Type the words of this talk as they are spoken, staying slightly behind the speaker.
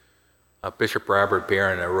Bishop Robert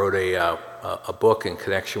Barron wrote a book in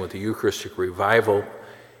connection with the Eucharistic revival,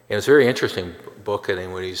 and it's a very interesting book.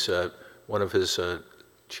 And when he's one of his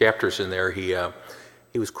chapters in there, he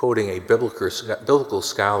was quoting a biblical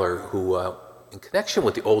scholar who, in connection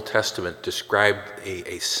with the Old Testament, described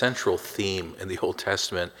a central theme in the Old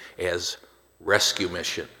Testament as rescue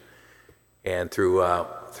mission. And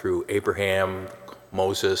through Abraham,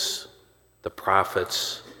 Moses, the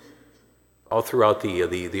prophets, all throughout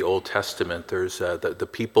the Old Testament, there's the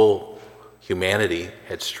people, humanity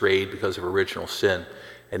had strayed because of original sin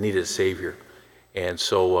and needed a Savior. And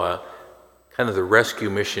so kind of the rescue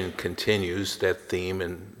mission continues, that theme,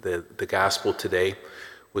 and the gospel today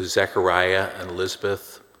was Zechariah and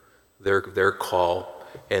Elizabeth, their call.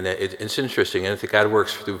 And it's interesting, and God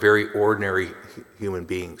works through very ordinary human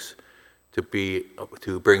beings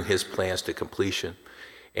to bring his plans to completion.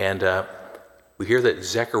 And we hear that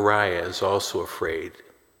Zechariah is also afraid,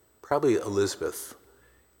 probably Elizabeth.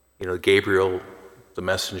 Gabriel, the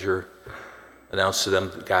messenger, announced to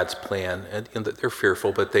them God's plan, and they're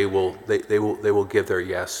fearful, but they will give their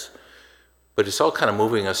yes. But it's all kind of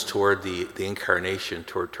moving us toward the incarnation,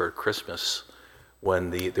 toward Christmas, when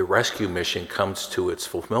the rescue mission comes to its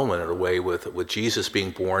fulfillment in a way with Jesus being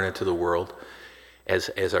born into the world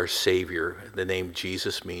as our Savior. The name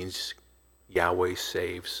Jesus means Yahweh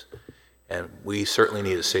saves. And we certainly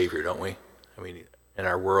need a Savior, don't we? I mean, in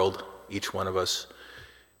our world, each one of us.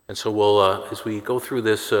 And so we'll, as we go through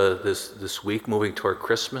this week, moving toward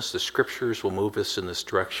Christmas, the Scriptures will move us in this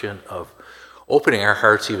direction of opening our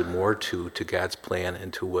hearts even more to God's plan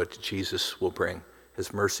and to what Jesus will bring,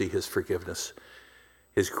 his mercy, his forgiveness,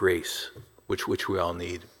 his grace, which we all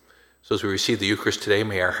need. So as we receive the Eucharist today,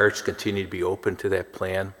 may our hearts continue to be open to that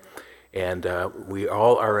plan. And we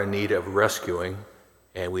all are in need of rescuing,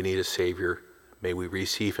 and we need a Savior. May we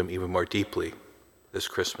receive him even more deeply this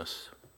Christmas.